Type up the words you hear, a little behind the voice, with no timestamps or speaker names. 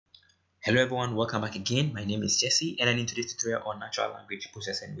Hello everyone, welcome back again. My name is Jesse and in today's tutorial on natural language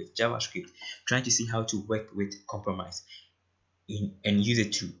processing with JavaScript, trying to see how to work with compromise and use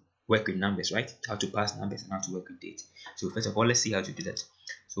it to work with numbers, right? How to pass numbers and how to work with date. So first of all, let's see how to do that.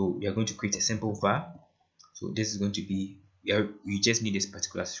 So we are going to create a simple var. So this is going to be, we just need this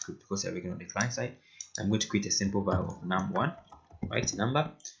particular script because we're working on the client side. I'm going to create a simple var of num1, right?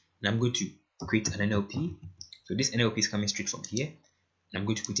 Number, and I'm going to create an NLP. So this NLP is coming straight from here. And I'm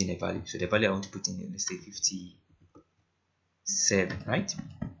going to put in a value. So the value I want to put in, let's say 57, right?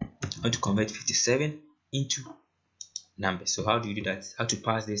 I want to convert 57 into numbers. So how do you do that? How to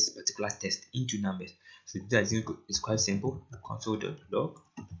pass this particular text into numbers? So that is quite simple. Console.log,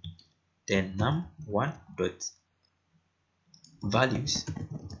 then num1.values,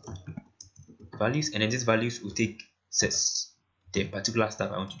 and then these values will take the particular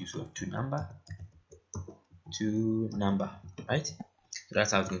stuff I want to do. So to number, right? So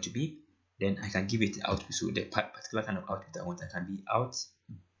that's how it's going to be. Then I can give it the output. So the particular kind of output I want, I can be out.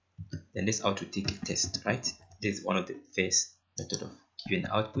 Then this out will take a test, right? This is one of the first method of giving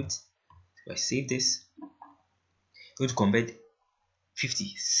the output. So I save this. I'm going to convert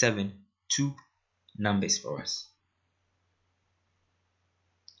 57 to numbers for us.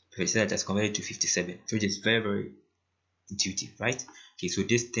 Okay, so I just converted to 57, which is very intuitive, right? Okay, so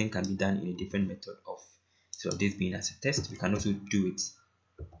this thing can be done in a different method of, so this being as a test. We can also do it.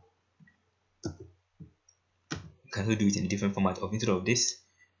 You can also do it in a different format of, instead of this,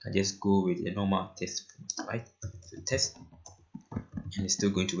 you can just go with a normal test format, right? So test, and it's still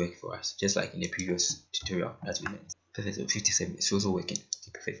going to work for us, just like in the previous tutorial that we learned. Perfect. So 57 is also working.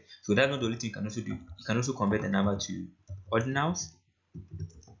 Okay, perfect. So that's not the only thing you can also do. You can also convert the number to ordinals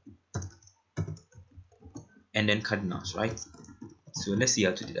and then cardinals, right? So let's see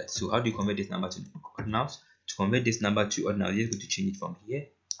how to do that. So how do you convert this number to ordinals? To convert this number to ordinal, you're going to change it from here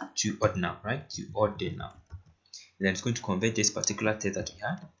to ordinal, right? To ordinal. And then it's going to convert this particular text that we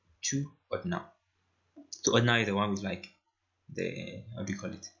had to ordinal. So ordinal is the one with like the, how do you call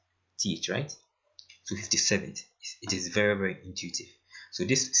it, th, right? So 57, it is very intuitive. So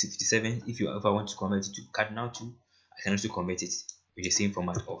this 57, if I want to convert it to cardinal too, I can also convert it with the same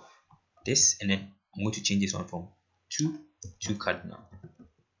format of this, and then I'm going to change this one from 2 to cardinal.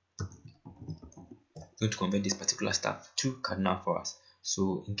 I'm going to convert this particular stuff to cardinal for us.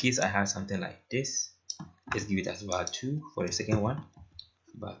 So in case I have something like this, let's give it as var 2 for the second one,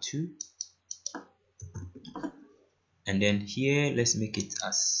 var 2, and then here let's make it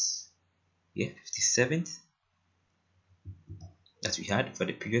as 57th that we had for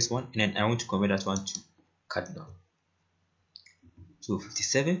the previous one, and then I want to convert that one to cardinal. So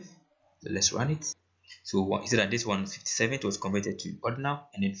 57th, so let's run it. So you see that this one 57th was converted to ordinal,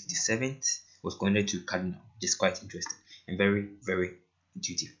 and then 57th was converted to cardinal, which is quite interesting and very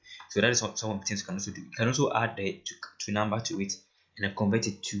intuitive. So that is some of the things you can also do. You can also add the to number to it and then convert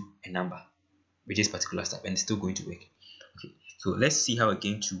it to a number with this particular stuff, and it's still going to work. Okay, so let's see how we're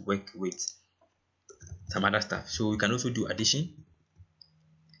going to work with some other stuff. So we can also do addition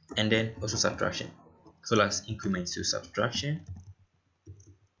and then also subtraction. So let's increment. So subtraction.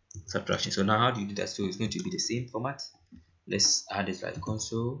 So now how do you do that? So it's going to be the same format. Let's add it like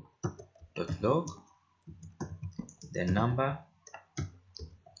console.log, then number.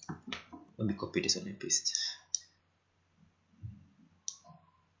 Let me copy this and paste.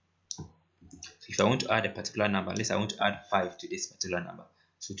 So if I want to add a particular number, let's say I want to add 5 to this particular number.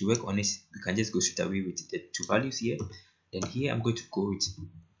 So to work on it, we can just go straight away with the two values here. Then here I'm going to go with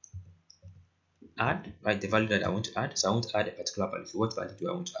add, right, the value that I want to add. So I want to add a particular value. So what value do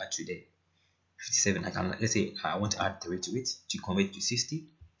I want to add to the 57? I can, let's say I want to add 3 to it to convert it to 60.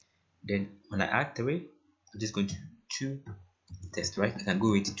 Then when I add 3, I'm just going to test, right? I can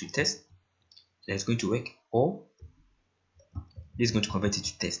go with it to test. Then it's going to work, or this is going to convert it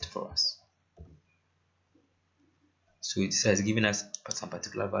to test for us. So it has given us some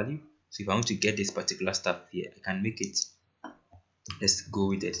particular value. So if I want to get this particular stuff here, I can make it, let's go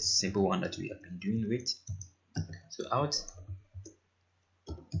with the simple one that we have been doing with. So out,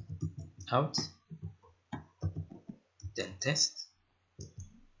 then test.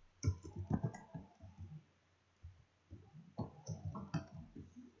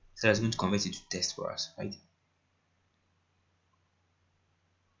 So that's going to convert it to test for us, right?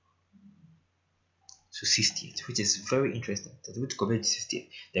 So 60th, which is very interesting. That's going to convert to 60th.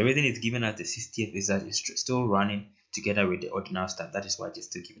 The reason it's given us the 60th is that it's still running together with the ordinal stuff. That is why it's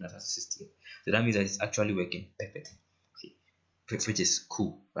still giving us as 60th. So that means that it's actually working perfectly. Okay, which is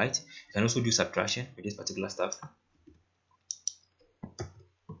cool, right? You can also do subtraction with this particular stuff.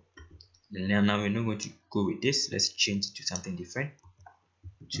 And now we're not going to go with this. Let's change it to something different.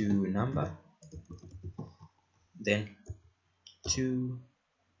 to number, then to,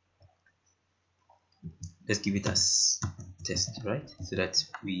 let's give it as test, right? So that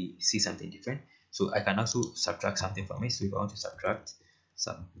we see something different. So I can also subtract something from it. So if I want to subtract,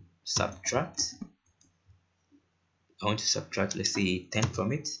 I want to subtract, let's say 10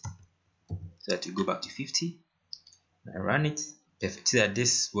 from it, so that we go back to 50. I run it. Perfect. See that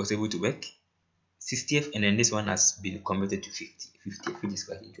this was able to work. 60th, and then this one has been converted to 50th, which is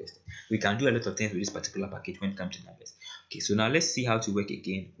quite interesting. We can do a lot of things with this particular package when it comes to numbers. Okay, so now let's see how to work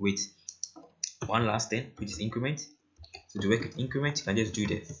again with one last thing, which is increment. So to work with increment, you can just do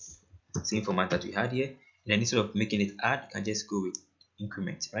the same format that we had here, and then instead of making it add, you can just go with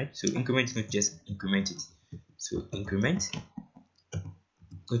increment, right? So increment is going to just increment it. So increment,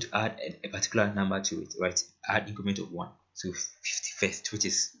 going to add a particular number to it, right? Add increment of 1, so 51st, which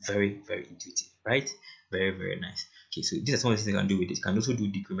is very intuitive, right? Very nice. Okay, so these are some of the things you can do with it. You can also do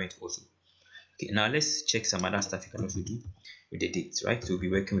decrement also. Okay, now let's check some other stuff you can also do with the dates, right? So we'll be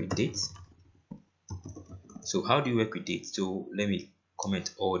working with dates. So how do you work with dates? So let me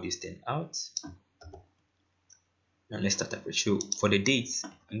comment all this thing out. Now let's start up. So for the dates,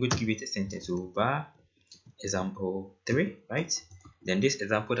 I'm going to give it a sentence. So var example 3, right? Then this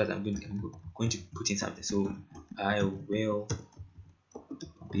example that I'm going to put in something. So I will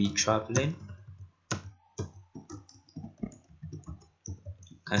be traveling.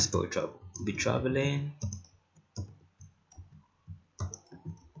 Can't spell travel. Be traveling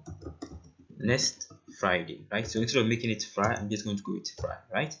next Friday, right? So instead of making it Friday, I'm just going to go with Friday,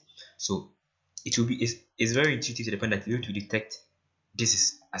 right? So it will be, it's very intuitive to the point that you have to detect this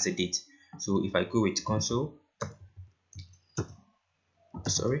is as a date. So if I go with console.log,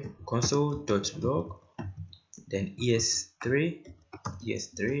 then es3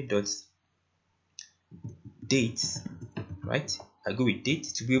 dot dates, right? I go with date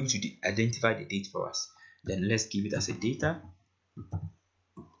to be able to identify the date for us. Then let's give it as a data,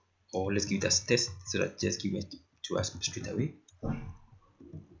 or let's give it as test, so that just give it to us straight away.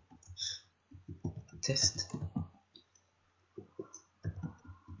 Test,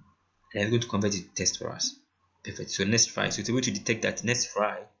 and I'm going to convert it to test for us. Perfect. So next Friday, so it's able to detect that next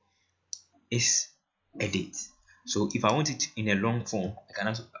Friday is a date. So if I want it in a long form, I can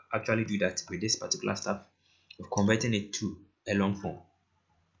also actually do that with this particular stuff of converting it to a long form.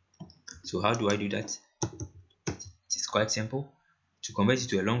 So how do I do that? It is quite simple. To convert it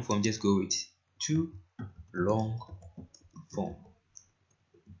to a long form, just go with to long form.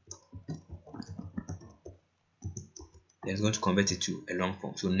 Then it's going to convert it to a long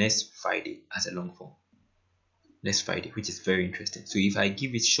form. So next Friday as a long form. Next Friday, which is very interesting. So if I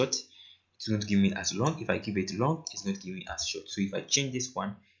give it short, it's going to give me as long. If I give it long, it's going to give me as short. So if I change this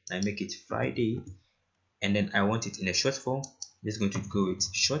one and I make it Friday, and then I want it in a short form, I'm just going to go with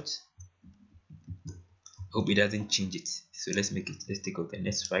short. Hope it doesn't change it. So let's take out the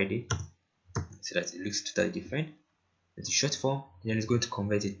next Friday so that it looks totally different. It's a short form, and then it's going to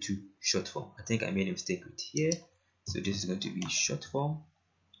convert it to short form. I think I made a mistake with here. So this is going to be short form.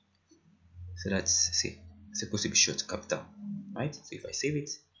 So that's, see, it's supposed to be short capital, right? So if I save it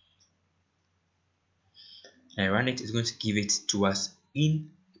and I run it, it's going to give it to us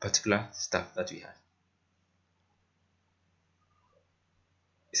in particular stuff that we have.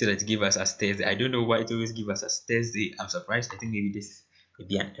 So that give us as Thursday. I don't know why it always gives us as Thursday. I'm surprised. I think maybe this could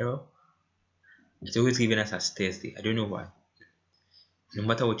be an error. It's always giving us as Thursday. I don't know why. No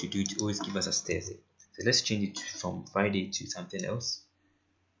matter what you do, it always gives us as Thursday. So let's change it from Friday to something else.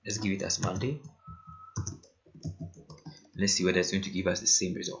 Let's give it as Monday. Let's see whether it's going to give us the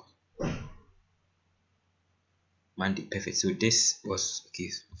same result. Monday, perfect. So this was okay.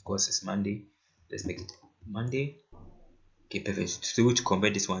 Of course, it's Monday. Let's make it Monday. Okay, perfect. So we'll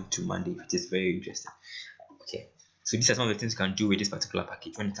convert this one to Monday, which is very interesting. Okay, so these are some of the things you can do with this particular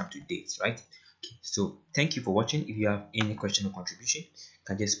package when it comes to dates, right? Okay, so thank you for watching. If you have any question or contribution, you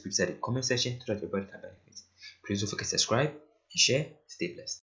can just put it in the comment section so that everybody can benefit. Please don't forget to subscribe and share. Stay blessed.